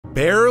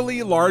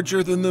Barely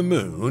larger than the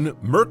Moon,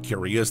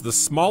 Mercury is the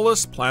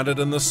smallest planet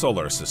in the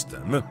solar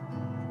system.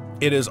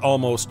 It is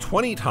almost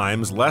 20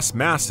 times less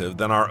massive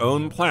than our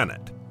own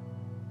planet.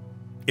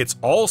 It's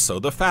also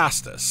the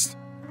fastest.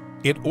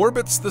 It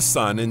orbits the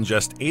Sun in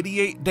just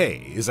 88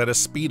 days at a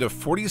speed of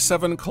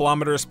 47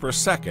 kilometers per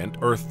second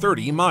or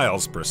 30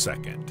 miles per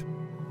second.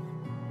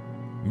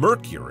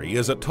 Mercury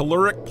is a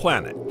telluric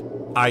planet,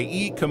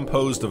 i.e.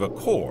 composed of a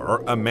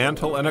core, a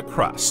mantle, and a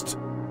crust.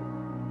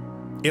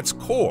 Its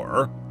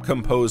core,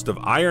 composed of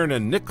iron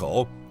and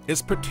nickel,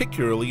 is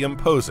particularly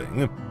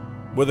imposing,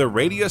 with a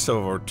radius of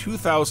over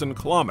 2,000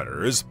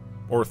 kilometers,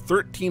 or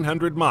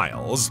 1,300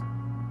 miles,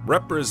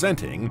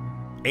 representing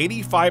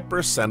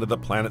 85% of the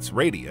planet's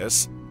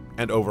radius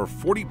and over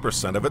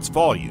 40% of its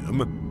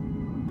volume.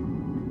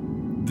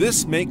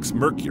 This makes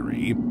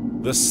Mercury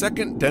the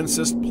second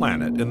densest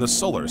planet in the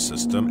solar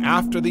system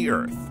after the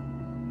Earth.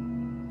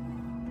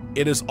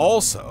 It is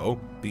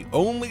also the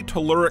only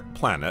telluric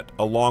planet,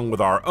 along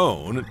with our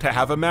own, to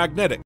have a magnetic